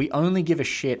 and we only give a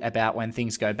shit about when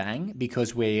things go bang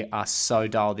because we are so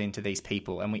dialed into these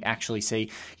people, and we actually see,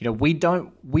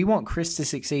 we want Chris to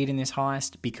succeed in this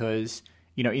heist because,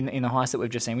 in the heist that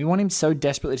we've just seen, we want him so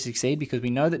desperately to succeed because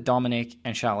we know that Dominic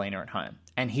and Charlene are at home,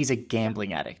 and he's a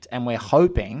gambling addict, and we're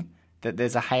hoping that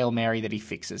there's a Hail Mary that he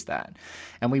fixes that.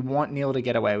 And we want Neil to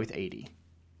get away with Edie.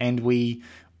 And we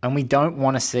don't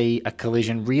want to see a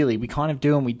collision, really. We kind of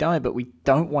do and we don't, but we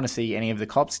don't want to see any of the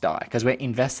cops die because we're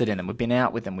invested in them. We've been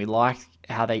out with them. We like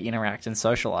how they interact and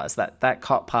socialize. That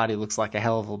cop party looks like a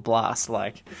hell of a blast.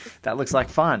 Like, that looks like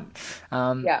fun.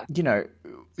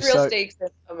 Real stakes and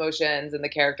emotions and the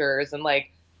characters, and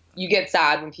like you get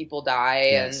sad when people die,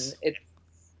 and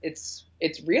it's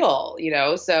real,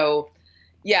 So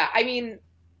yeah, I mean,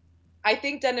 I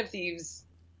think Den of Thieves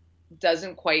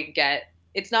doesn't quite get.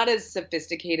 It's not as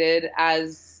sophisticated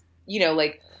as,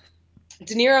 like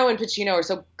De Niro and Pacino are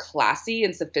so classy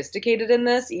and sophisticated in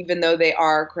this, even though they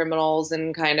are criminals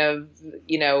and kind of,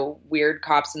 weird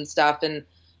cops and stuff. And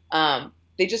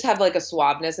they just have like a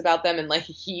suaveness about them. And like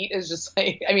Heat is just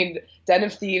like, I mean, Den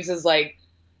of Thieves is like,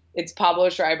 it's Pablo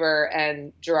Schreiber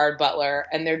and Gerard Butler.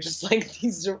 And they're just like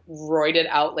these roided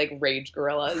out like rage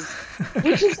gorillas,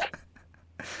 which is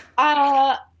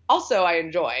also I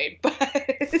enjoy, but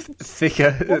thick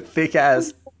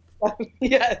as.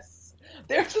 Yes,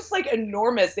 they're just like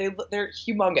enormous. They're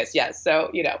humongous. Yes,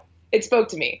 so it spoke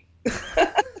to me.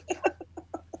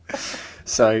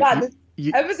 So God,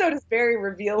 this episode is very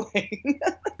revealing.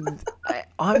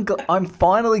 I'm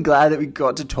finally glad that we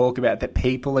got to talk about that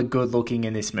people are good looking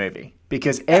in this movie,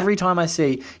 because every time I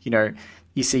see,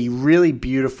 you see really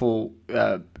beautiful,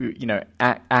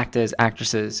 actors,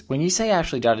 actresses. When you see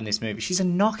Ashley Judd in this movie, she's a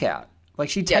knockout. Like,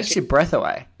 she takes your breath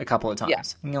away a couple of times. Yeah.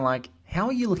 And you're like, how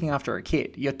are you looking after a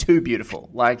kid? You're too beautiful.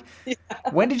 Like,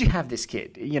 when did you have this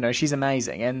kid? She's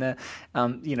amazing. And,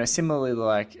 similarly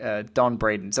like Don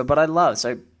Breeden. So, but I love,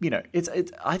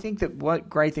 it's. I think that what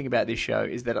great thing about this show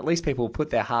is that at least people put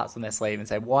their hearts on their sleeve and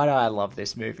say, why do I love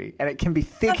this movie? And it can be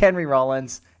thick Henry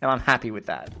Rollins, and I'm happy with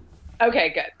that.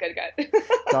 Okay, good.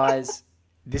 Guys,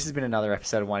 this has been another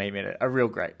episode of 1 Heat Minute.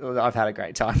 I've had a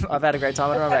great time. I don't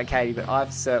know about Katie, but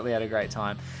I've certainly had a great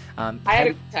time. I had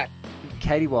a good time.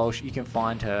 Katie Walsh, you can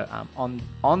find her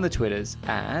on the Twitters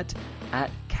at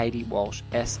Katie Walsh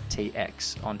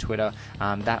STX on Twitter.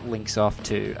 That links off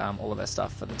to all of her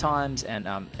stuff for the Times, and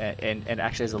actually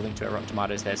there's a link to her Rotten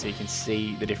Tomatoes there, so you can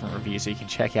see the different reviews. So you can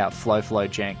check out Flo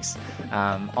Jenks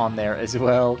on there, as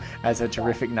well as a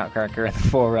terrific Nutcracker in the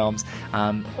Four Realms.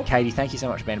 Katie, thank you so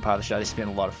much for being a part of the show. This has been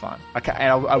a lot of fun. Okay,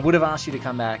 and I would have asked you to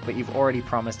come back, but you've already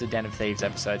promised a Den of Thieves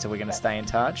episode, so we're going to stay in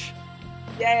touch.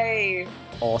 Yay!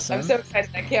 Awesome. I'm so excited.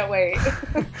 I can't wait.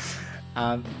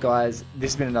 Guys,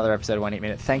 this has been another episode of One Heat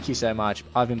Minute. Thank you so much.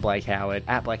 I've been Blake Howard,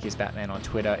 at BlakeIsBatman on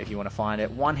Twitter if you want to find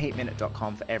it.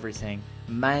 OneHeatMinute.com for everything.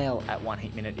 Mail at One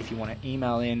Heat Minute if you want to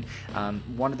email in.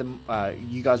 One of them,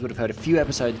 you guys would have heard a few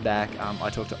episodes back. I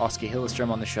talked to Oscar Hillestrom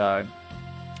on the show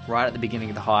right at the beginning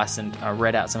of the heist, and I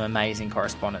read out some amazing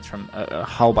correspondence from a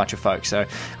whole bunch of folks. So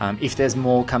if there's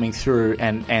more coming through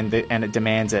and it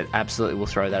demands it, absolutely we'll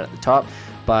throw that at the top.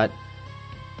 But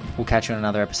we'll catch you on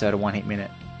another episode of One Heat Minute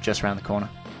just around the corner.